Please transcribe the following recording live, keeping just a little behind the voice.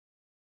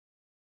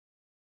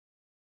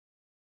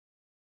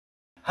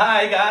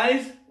Hi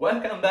guys,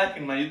 welcome back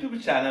in my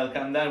YouTube channel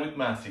Come Down with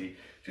Masi.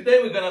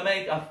 Today we're gonna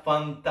make a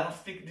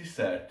fantastic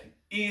dessert,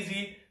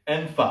 easy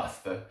and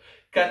fast.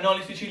 Cannoli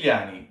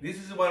Siciliani. This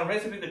is one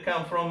recipe that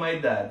comes from my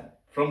dad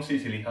from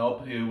Sicily. I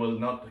hope he will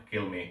not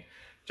kill me.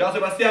 Ciao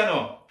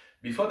Sebastiano!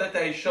 Before that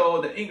I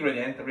show the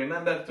ingredient,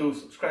 remember to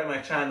subscribe my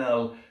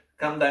channel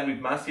Come Down with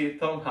Masi,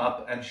 thumb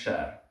up and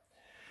share.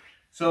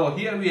 So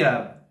here we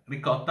have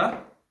ricotta,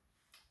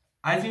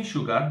 icing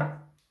sugar,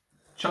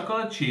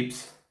 chocolate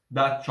chips,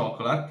 dark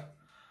chocolate,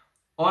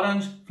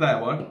 orange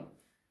flavor,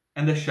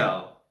 and the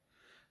shell.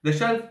 The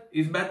shell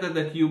is better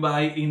that you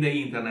buy in the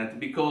internet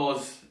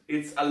because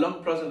it's a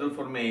long procedure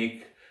for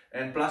make,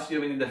 and plus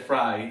you need to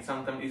fry it.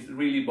 Sometimes it's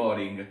really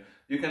boring.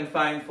 You can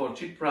find for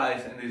cheap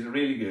price and it's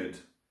really good.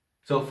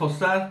 So for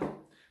start,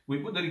 we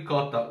put the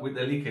ricotta with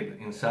the liquid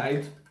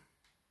inside.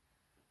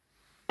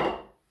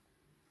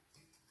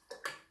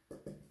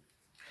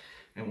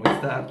 And we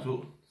start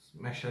to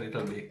smash a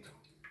little bit.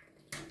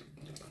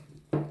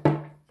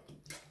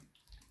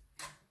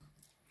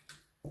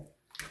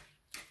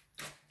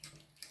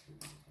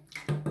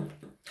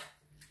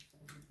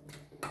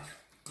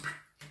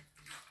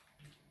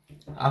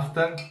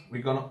 After,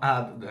 we're gonna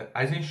add the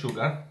icing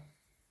sugar,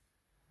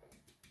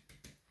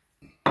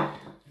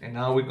 and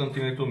now we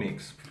continue to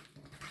mix.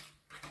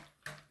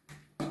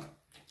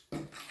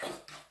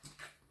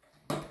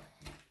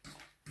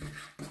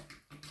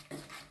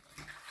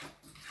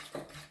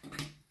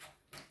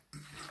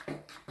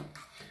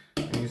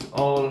 When it's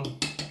all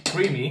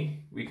creamy,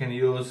 we can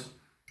use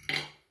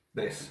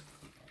this.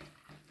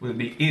 Will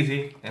be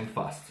easy and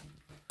fast.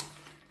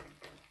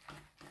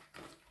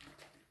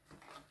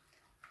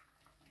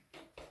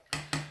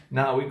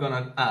 Now we're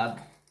gonna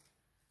add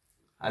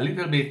a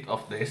little bit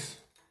of this.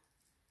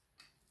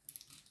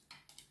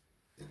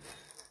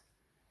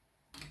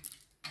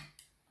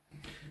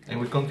 And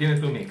we continue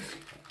to mix.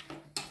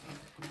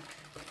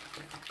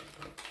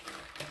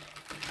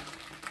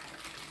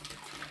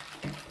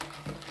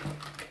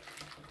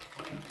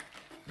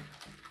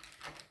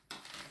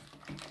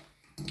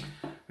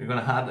 We're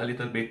gonna add a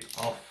little bit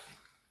of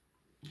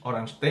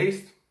orange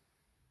taste.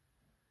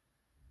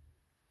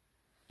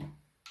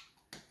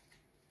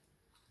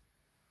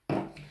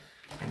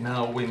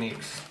 Now we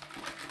mix.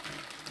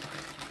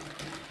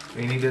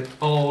 We need it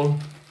all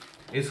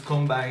is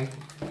combined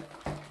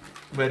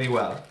very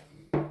well.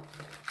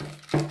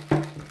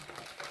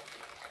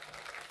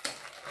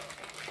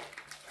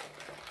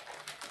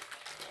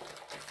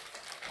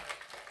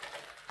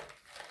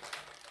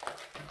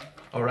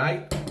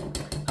 Alright,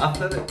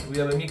 after that we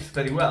have mixed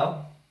very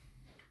well.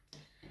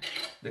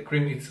 The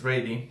cream is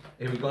ready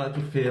and we're going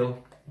to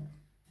fill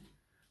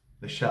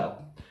the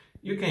shell.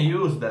 You can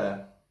use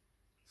the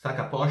sac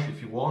à poche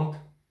if you want,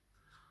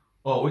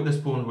 or with the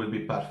spoon will be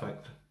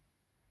perfect.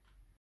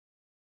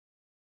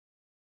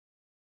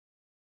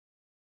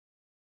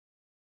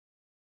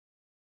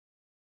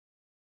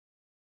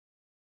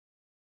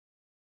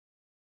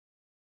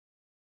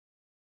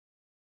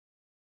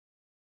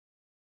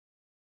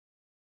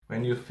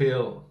 When you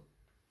fill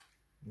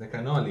the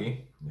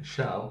cannoli, the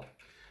shell,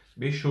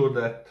 be sure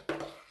that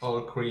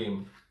all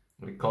cream,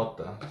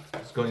 ricotta,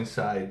 is going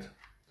inside,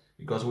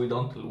 because we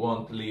don't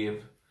want to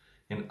leave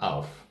in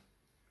half.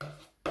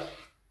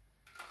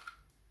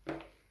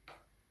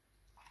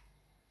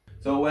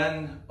 So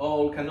when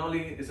all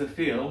cannoli is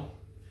filled,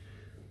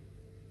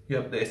 you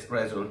have this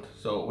result.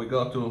 So we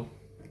got to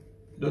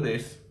do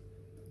this.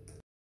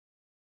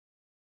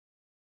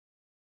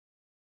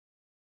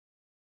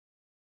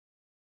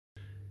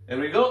 Here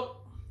we go.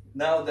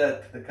 Now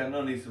that the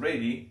cannoli is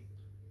ready,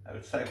 I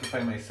will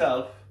sacrifice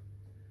myself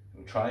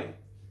and try.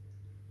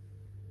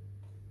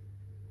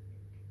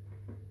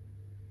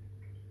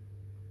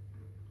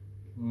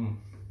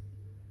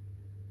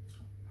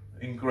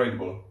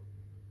 Incredible.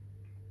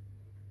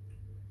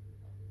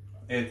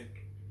 Thank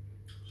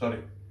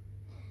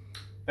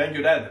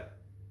you, Dad.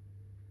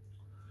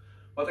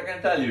 What I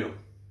can tell you,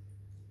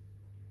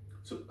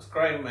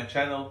 subscribe my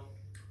channel,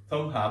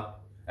 thumb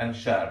up and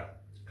share.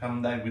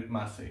 Come down with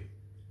Masi.